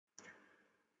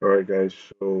Alright guys,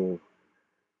 so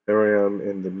here I am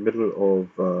in the middle of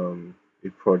a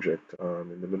project,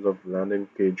 in the middle of landing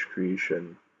page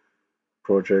creation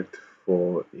project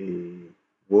for a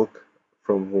work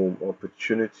from home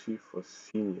opportunity for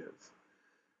seniors.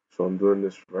 So I'm doing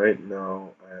this right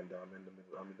now and I'm in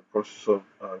the process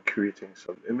of creating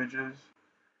some images.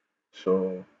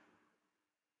 So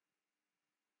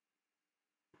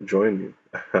join me.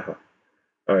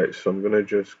 Alright, so I'm gonna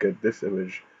just get this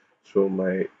image. So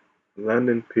my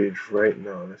landing page right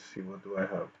now, let's see, what do I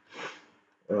have?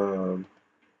 Um,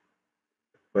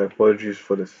 my apologies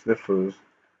for the sniffles.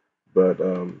 But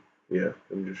yeah,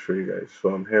 let me just show you guys.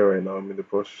 So I'm here right now. I'm in the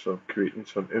process of creating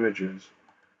some images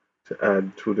to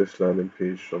add to this landing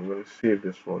page. So I'm going to save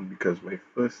this one because my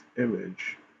first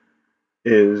image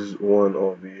is one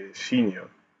of a senior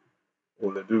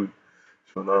older dude.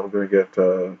 So now I'm going to get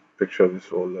a picture of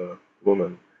this older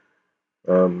woman,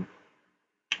 um,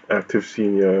 active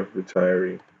senior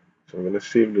retiree. So I'm going to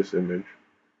save this image.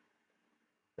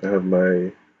 I have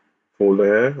my folder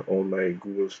here, all my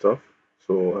Google stuff.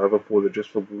 So I have a folder just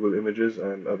for Google images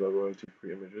and other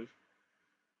royalty-free images.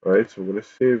 Alright, so I'm gonna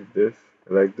save this.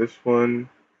 I like this one.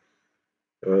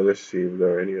 Let's see if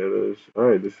there are any others.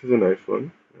 Alright, this is a nice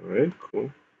one. Alright,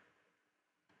 cool.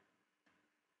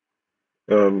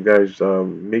 Guys,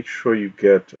 make sure you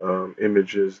get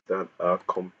images that are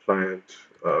compliant,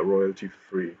 royalty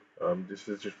free. This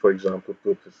is just for example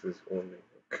purposes only.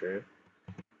 Okay.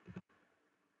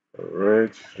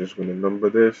 Alright, just gonna number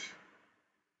this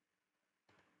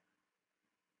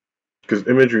because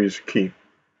imagery is key.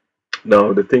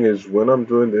 Now, the thing is, when I'm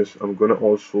doing this, I'm gonna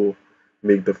also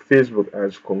make the Facebook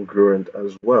ads congruent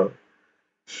as well,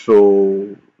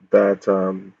 so that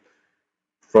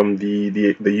from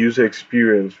the user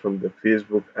experience from the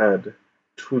Facebook ad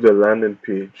to the landing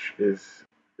page is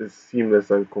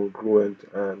seamless and congruent,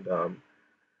 and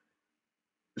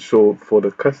so for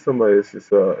the customers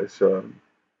it's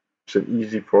an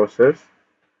easy process,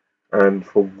 and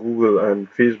for Google and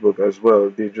Facebook as well,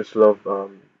 they just love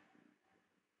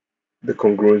the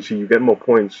congruency. You get more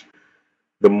points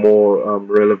the more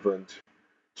relevant.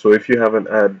 So if you have an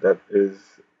ad that is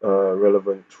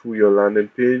relevant to your landing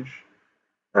page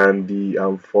and the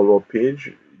follow-up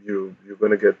page, you're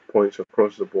gonna get points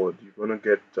across the board. You're gonna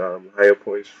get higher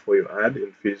points for your ad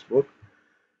in Facebook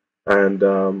and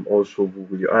also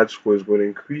Google. Your ad score is going to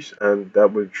increase, and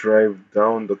that will drive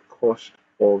down the cost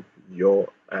of your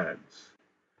ads.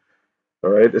 All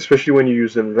right, especially when you're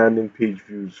using landing page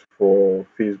views for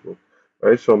Facebook. All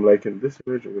right, so I'm liking this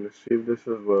image. I'm gonna save this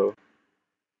as well.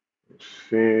 Let's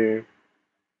see,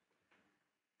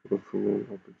 for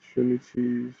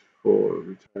opportunities for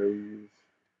retirees.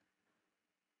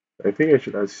 I think I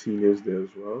should add seniors there as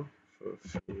well. So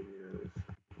seniors,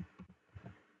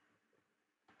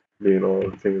 being all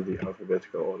things the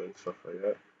alphabetical order and stuff like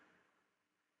that.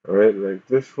 Alright, like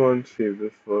this one, save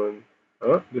this one.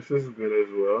 Ah, this is good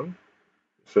as well.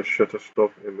 It's a shutter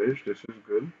stop image. This is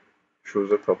good.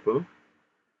 Shows a couple.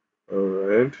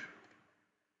 Alright,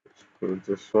 let's put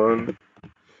this one.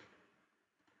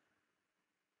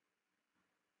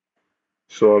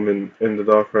 So I'm in the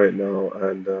dark right now,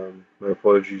 and my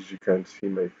apologies, you can't see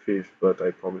my face, but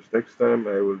I promise next time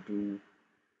I will do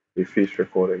a face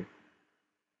recording.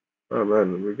 Oh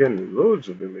man, we're getting loads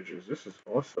of images. This is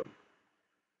awesome.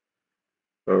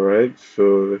 Alright, so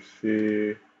let's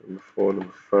see. Number four,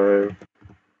 number five.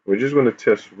 We're just gonna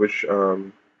test which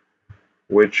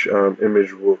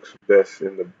image works best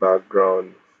in the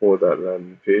background for that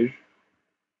landing page.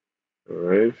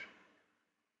 Alright,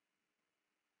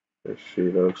 let's see,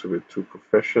 that looks a bit too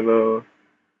professional.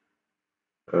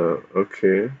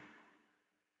 Okay,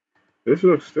 this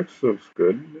looks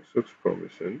good. This looks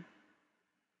promising.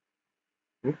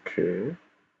 Okay.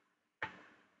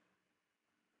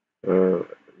 Uh,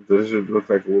 does it look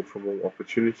like a work from home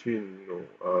opportunity?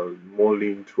 No, more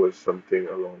lean towards something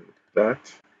along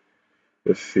that.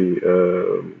 Let's see.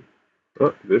 Oh,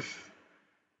 this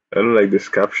I don't like this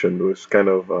caption though. It's kind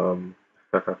of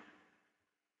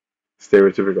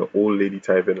stereotypical old lady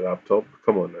typing laptop.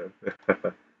 Come on,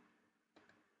 man.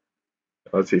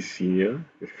 I'd say senior.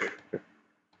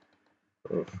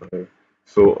 Oh, fine.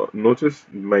 So notice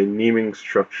my naming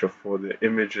structure for the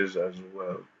images as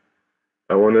well.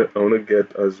 I wanna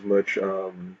get as much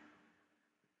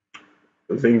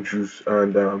link juice,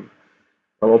 and I'm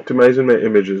optimizing my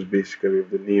images basically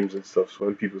with the names and stuff. So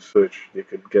when people search, they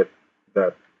could get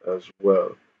that as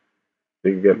well.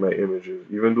 They can get my images,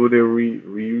 even though they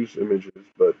reuse images.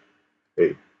 But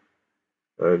hey,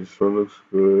 this one looks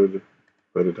good,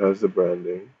 but it has the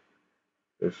branding.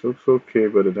 This looks okay,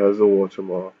 but it has the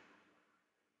watermark.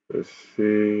 Let's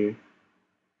see.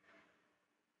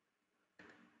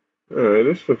 Alright,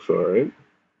 this looks alright.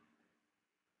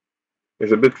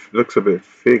 It's a bit looks a bit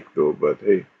fake though, but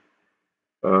hey.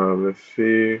 Let's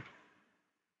see.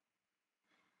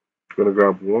 Gonna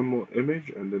grab one more image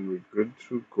and then we're good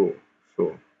to go.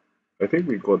 So I think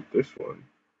we got this one.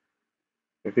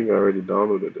 I think I already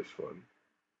downloaded this one.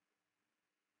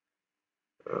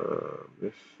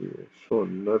 Let's see. I saw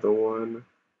another one.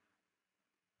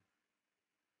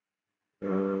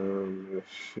 Let's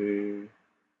see.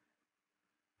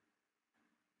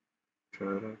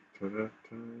 Ta-da, ta-da,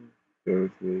 ta. Bear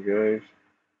with me, guys.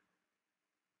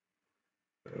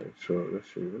 Alright, so let's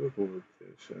see. We're gonna go with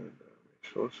this, and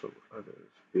I saw some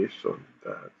others based on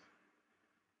that.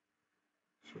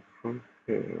 So from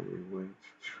here, we went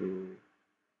to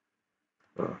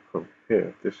from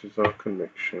here. This is our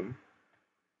connection,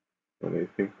 and I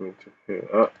think we went to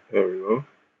here. There we go.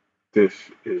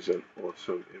 This is an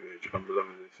awesome image. I'm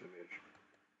loving this image.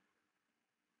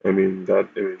 I mean, that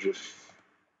image just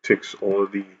ticks all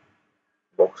the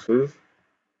boxes.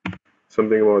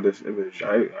 Something about this image.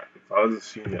 If I was a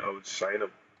senior, I would sign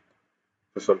up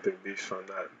for something based on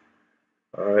that.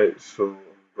 Alright, so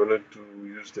I'm gonna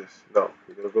use this. Now,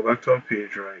 we're gonna go back to our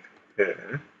page right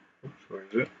here. Oops, where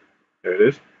is it? There it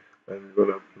is. And we're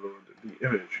gonna upload the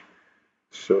image.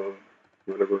 So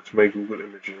I'm gonna go to my Google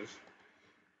Images.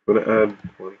 I'm gonna add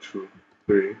one, two,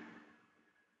 three,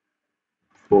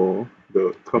 four,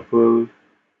 the couple,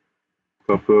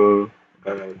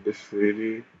 and this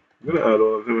lady. I'm gonna add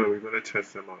all of them and we're gonna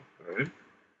test them out, alright?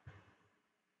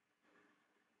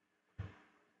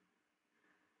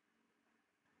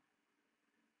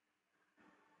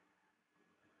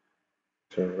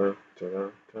 Ta-da, ta-da,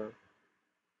 ta.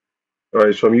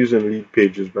 Alright, so I'm using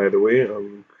Leadpages, by the way.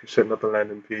 I'm setting up a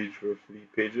landing page with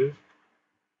Leadpages,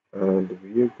 and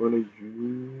we are gonna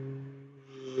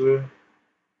use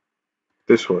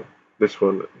this one. This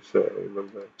one, so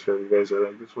remember, I tell you guys I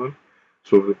like this one.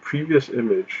 So the previous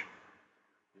image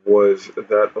was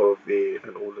that of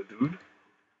an older dude.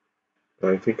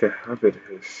 I think I have it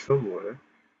here somewhere.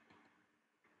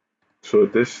 So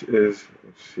this is,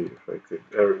 let's see if I could,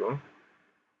 there we go.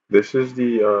 This is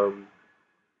the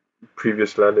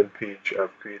previous landing page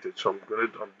I've created. So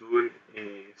I'm doing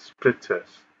a split test.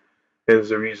 Hence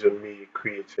the reason me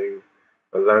creating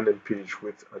a landing page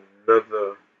with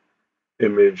another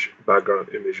image, background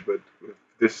image, but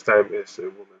this time it's a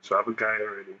woman. So I have a guy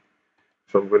already.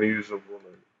 So I'm going to use a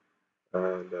woman.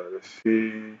 And let's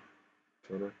see.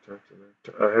 Here we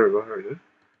go, here it is.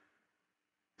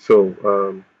 So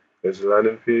there's a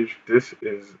landing page. This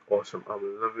is awesome. I'm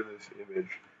loving this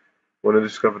image. Want to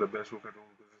discover the best work at home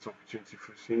business opportunity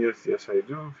for seniors? Yes, I do. If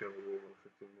you have a minimum of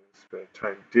 15 minutes spare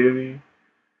time daily,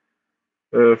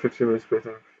 15 minutes spare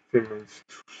time, 15 minutes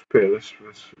to spare. Let's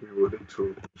reword it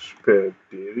to spare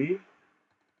daily.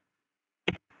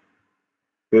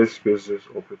 This business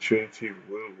opportunity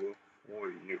will work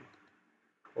for you.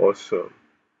 Awesome.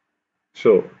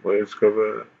 So, let's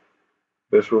cover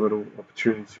best work at home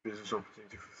opportunity, business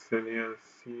opportunity for seniors,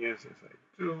 as I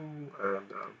do, and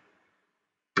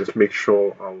let's make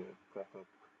sure our pop-up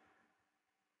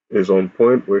is on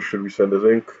point. Where should we send the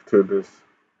link to this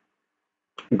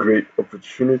great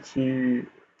opportunity?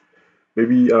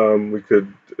 Maybe we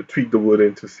could tweak the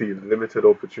wording to see limited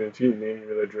opportunity, name,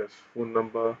 email address, phone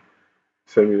number,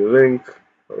 send me the link.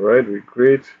 Alright, we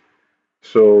great.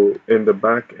 So in the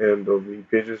back end of the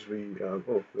pages,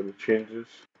 let me change this.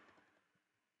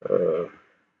 Uh,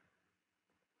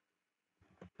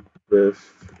 best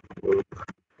work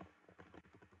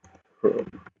from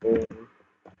home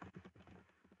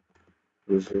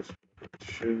business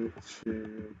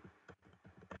opportunity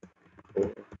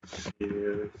for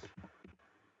seniors.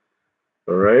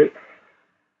 Alright,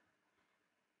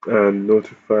 and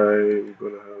notify. We're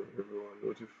gonna have everyone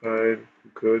notified.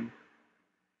 Good.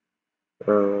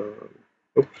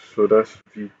 Uh, oops, so that's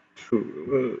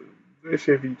V2. Did I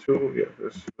say V2? Yeah,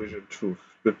 that's version 2,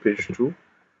 split page 2.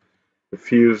 The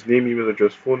fields, name, email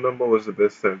address, phone number was the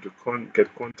best time to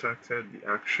get contacted, the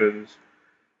actions.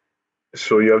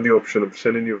 So you have the option of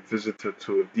sending your visitor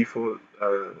to a default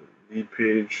lead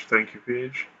page, thank you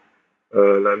page,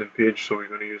 landing page. So we're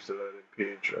going to use the landing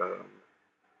page,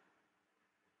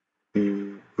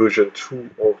 the version 2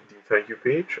 of the thank you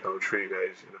page. I'll show you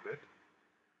guys in a bit.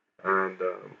 And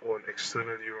on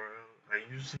external URL,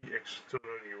 I use the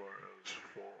external URLs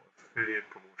for affiliate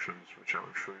promotions, which I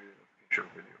will show you in a future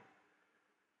video.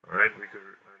 Alright, we could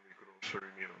also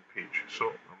remain on page. So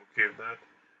I'm okay with that.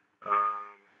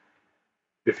 Um,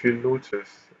 if you notice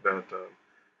that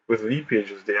with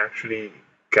Leadpages, they actually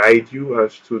guide you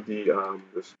as to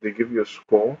they give you a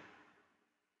score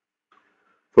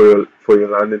for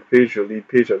your landing page, your lead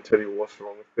page, and tell you what's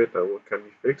wrong with it and what can be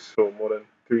fixed. So more than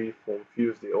three phone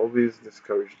views, they always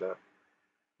discourage that.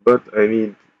 But I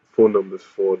need phone numbers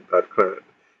for that client.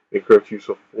 Incorrect use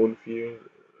of phone view.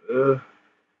 Uh,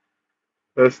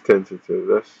 that's tentative.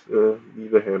 That's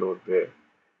neither here nor there.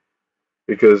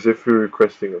 Because if you're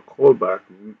requesting a callback,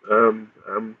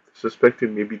 I'm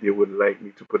suspecting maybe they would like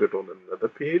me to put it on another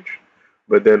page,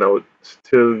 but then I would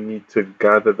still need to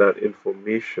gather that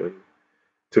information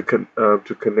to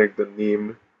connect the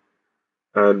name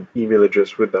and email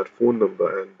address with that phone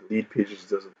number, and Leadpages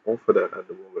doesn't offer that at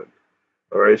the moment.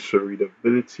 All right, so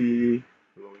readability,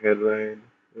 long headline.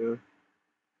 Yeah,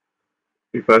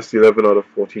 we passed 11 out of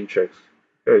 14 checks.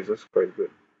 Guys, that's quite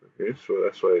good. Okay, so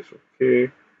that's why it's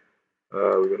okay.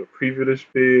 We're gonna preview this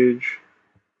page.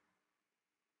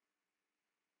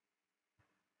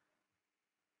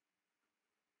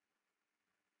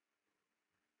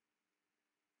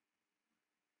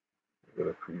 We're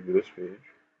gonna preview this page.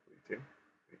 Waiting,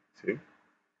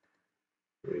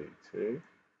 waiting, waiting.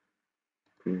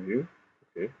 Preview.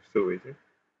 Okay, still waiting.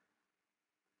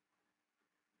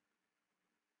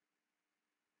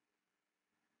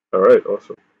 All right,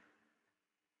 awesome.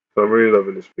 So I'm really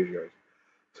loving this page, guys.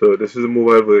 So this is a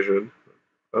mobile version.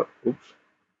 Oops.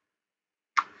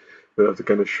 We have to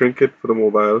kind of shrink it for the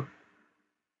mobile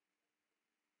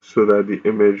so that the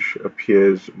image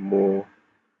appears more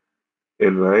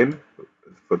in line.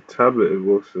 For tablet, it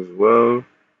works as well.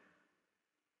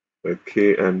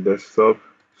 Okay, and desktop.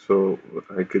 So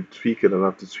I could tweak it. I'll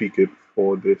have to tweak it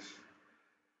for this.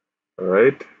 All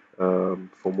right.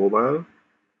 For mobile.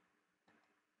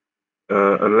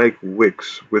 Unlike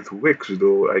Wix, with Wix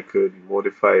though, I could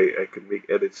make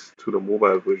edits to the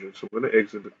mobile version. So I'm gonna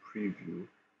exit the preview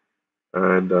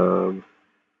and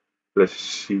let's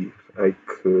see. I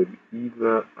could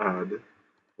either add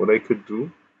what I could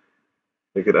do.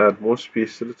 I could add more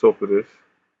space to the top of this.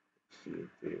 Let's see if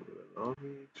they will allow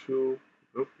me to.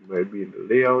 Nope, it might be in the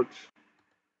layout.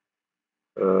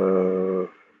 Uh,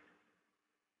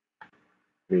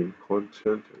 main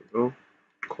content. There we go.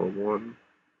 Column one,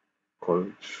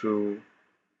 column two.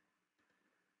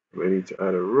 I need to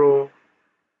add a row,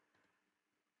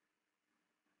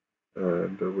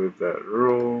 and with that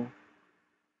row,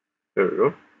 there we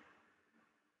go.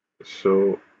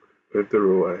 So with the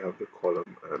row, I have the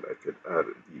column, and I could add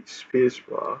the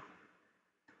spacebar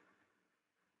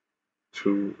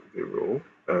to the row,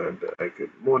 and I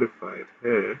could modify it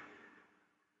here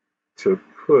to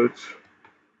put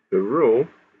the row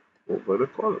over the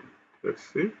column. Let's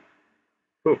see.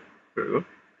 Oh, there we go.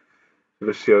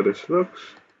 Let's see how this looks.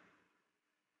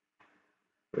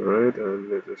 Alright, and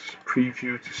let us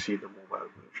preview to see the mobile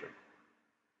version.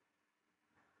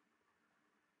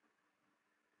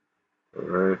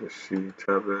 Alright, let's see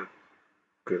tablet.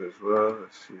 Good as well.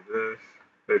 Let's see this.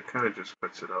 It kind of just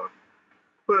cuts it out.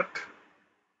 But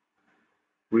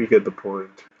we get the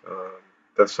point.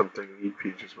 That's something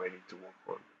Leadpages might need to work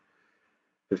on.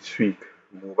 The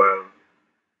mobile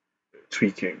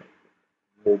tweaking,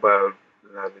 mobile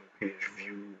landing page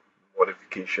view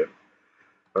modification.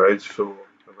 Alright, so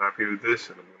I'm happy with this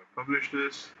and I'm going to publish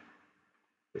this.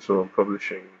 So I'm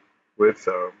publishing with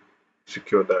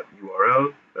secure that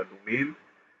URL, that domain,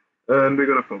 and we're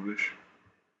going to publish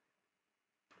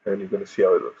and you're going to see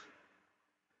how it looks.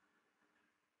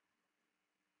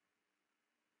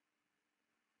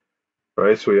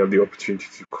 Alright, so we have the opportunity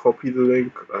to copy the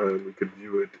link and we could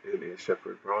view it in a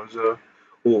separate browser.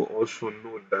 Oh, also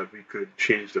note that we could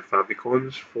change the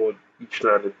favicons for each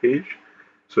landing page.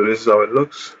 So this is how it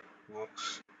looks.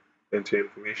 Enter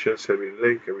information, send me a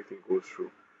link, everything goes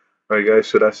through. Alright guys,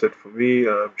 so that's it for me.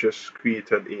 I've just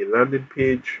created a landing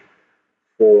page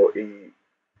for a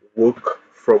work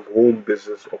from home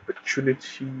business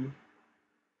opportunity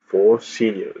for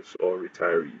seniors or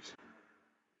retirees.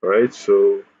 Alright,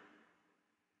 so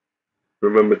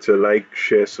remember to like,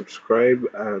 share, subscribe,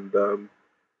 and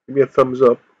give me a thumbs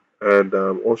up. And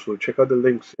also check out the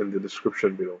links in the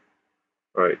description below.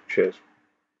 Alright, cheers.